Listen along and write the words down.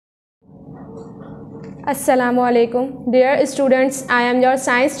Assalamu alaikum. Dear students, I am your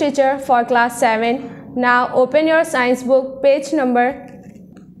science teacher for class 7. Now open your science book, page number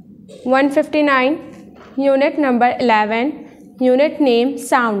 159, unit number 11, unit name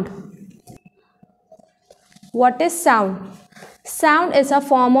sound. What is sound? Sound is a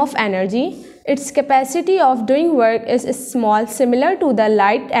form of energy. Its capacity of doing work is small, similar to the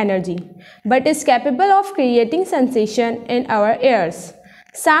light energy, but is capable of creating sensation in our ears.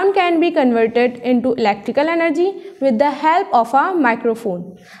 Sound can be converted into electrical energy with the help of a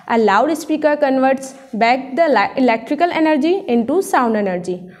microphone. A loudspeaker converts back the electrical energy into sound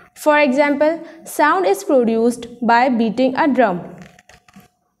energy. For example, sound is produced by beating a drum.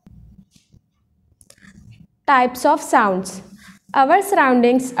 Types of sounds. Our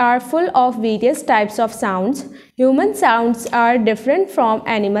surroundings are full of various types of sounds. Human sounds are different from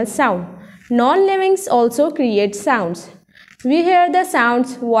animal sound. Non-livings also create sounds. We hear the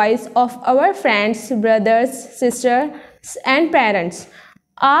sounds, voice of our friends, brothers, sisters, and parents.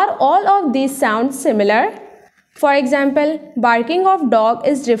 Are all of these sounds similar? For example, barking of dog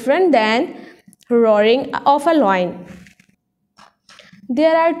is different than roaring of a lion.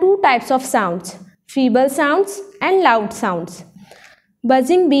 There are two types of sounds, feeble sounds and loud sounds.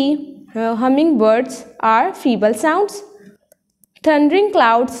 Buzzing bee, humming birds are feeble sounds. Thundering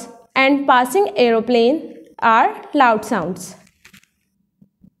clouds and passing aeroplane are loud sounds.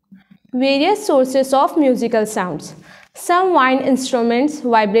 Various sources of musical sounds. Some wind instruments,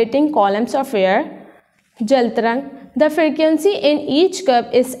 vibrating columns of air. Jaltarang. The frequency in each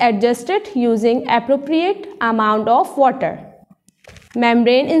cup is adjusted using appropriate amount of water.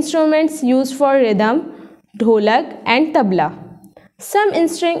 Membrane instruments used for rhythm, dholak and tabla. Some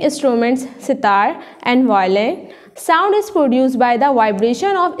string instruments, sitar and violin. Sound is produced by the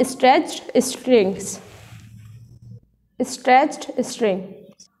vibration of stretched strings.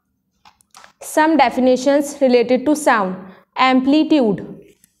 Some definitions related to sound. Amplitude.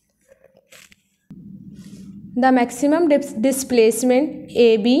 The maximum displacement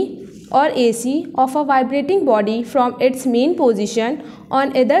AB or AC of a vibrating body from its mean position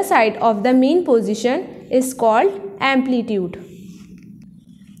on either side of the mean position is called amplitude.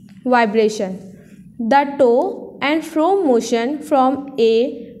 Vibration. The to and fro motion from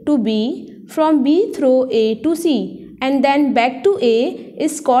A to B, from B through A to C, and then back to A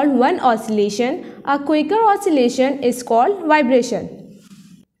is called one oscillation. A quicker oscillation is called vibration.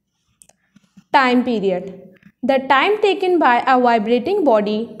 Time period. The time taken by a vibrating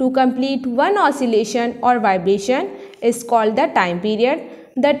body to complete one oscillation or vibration is called the time period.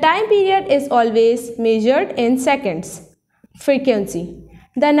 The time period is always measured in seconds. Frequency.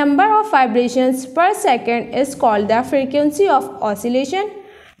 The number of vibrations per second is called the frequency of oscillation.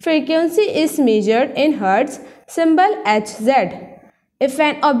 Frequency is measured in hertz, symbol Hz. If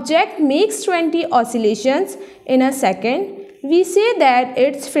an object makes 20 oscillations in a second, we say that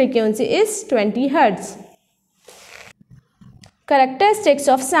its frequency is 20 Hz. Characteristics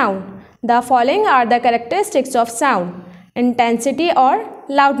of sound. The following are the characteristics of sound. Intensity or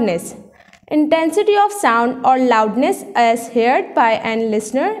loudness. Intensity of sound or loudness as heard by an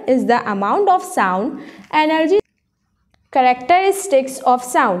listener is the amount of sound energy. Characteristics of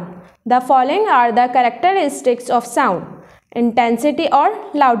sound. The following are the characteristics of sound. Intensity or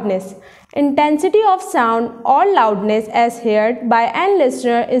loudness. Intensity of sound or loudness as heard by an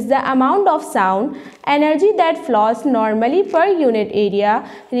listener is the amount of sound energy that flows normally per unit area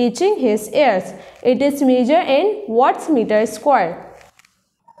reaching his ears. It is measured in watts meter square.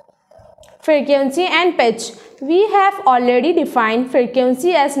 Frequency and pitch. We have already defined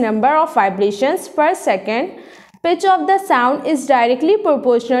frequency as number of vibrations per second. Pitch of the sound is directly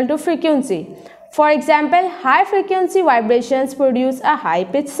proportional to frequency. For example, high frequency vibrations produce a high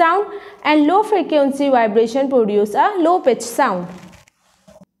pitch sound and low frequency vibration produce a low pitch sound.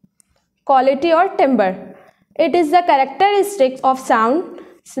 Quality or timbre. It is the characteristic of sound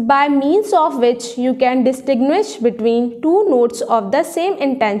by means of which you can distinguish between two notes of the same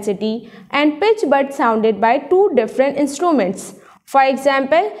intensity and pitch but sounded by two different instruments. For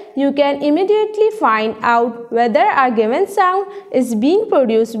example, you can immediately find out whether a given sound is being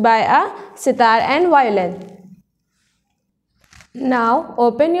produced by a sitar and violin. Now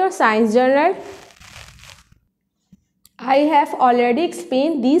open your science journal. I have already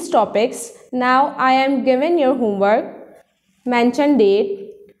explained these topics. Now I am giving your homework. Mention date.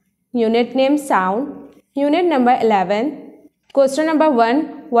 Unit name sound. Unit number 11. Question number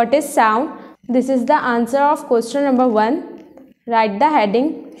 1. What is sound? This is the answer of question number 1. Write the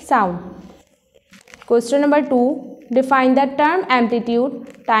heading sound. Question number 2. Define the term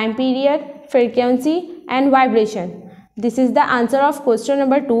amplitude, time period, frequency and vibration. This is the answer of question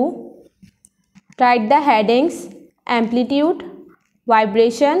number 2. Write the headings: amplitude,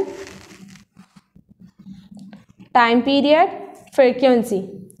 vibration, time period, frequency.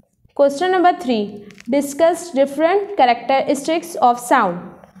 Question number 3. Discuss different characteristics of sound.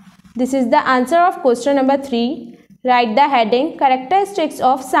 This is the answer of question number 3. Write the heading: characteristics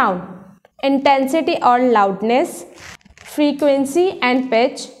of sound. Intensity or loudness, frequency and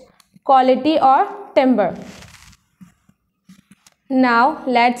pitch, quality or timbre. Now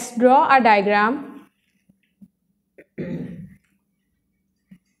let's draw a diagram.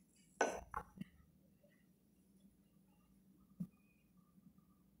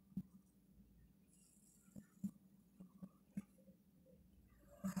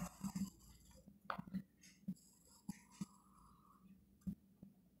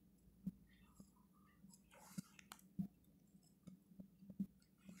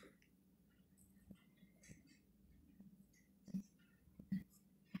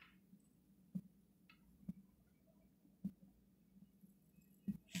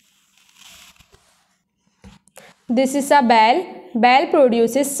 This is a bell. Bell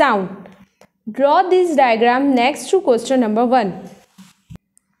produces sound. Draw this diagram next to question number 1.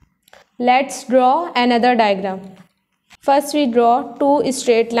 Let's draw another diagram. First we draw two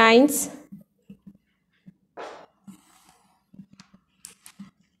straight lines.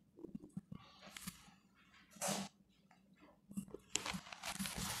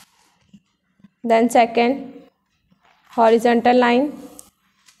 Then second horizontal line.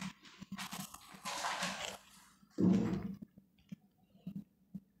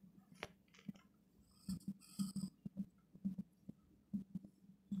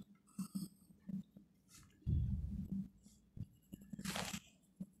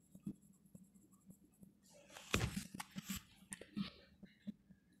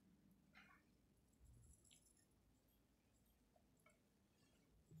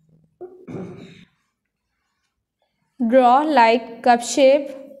 Draw like cup shape.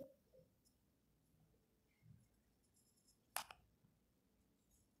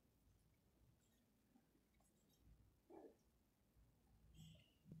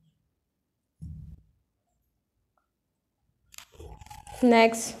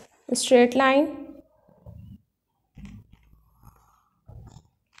 Next, straight line.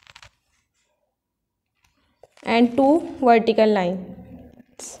 And two vertical lines.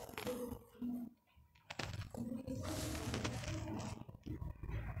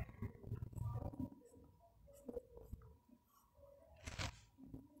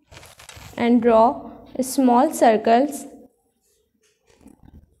 And draw small circles.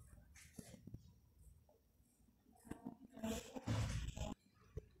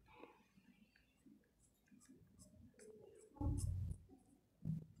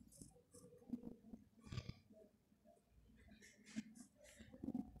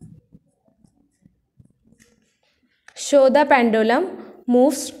 Show the pendulum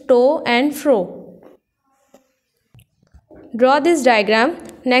moves to and fro. Draw this diagram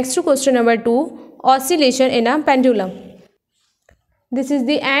next to question number 2, oscillation in a pendulum. This is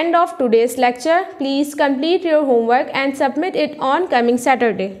the end of today's lecture. Please complete your homework and submit it on coming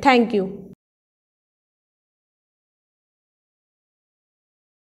Saturday. Thank you.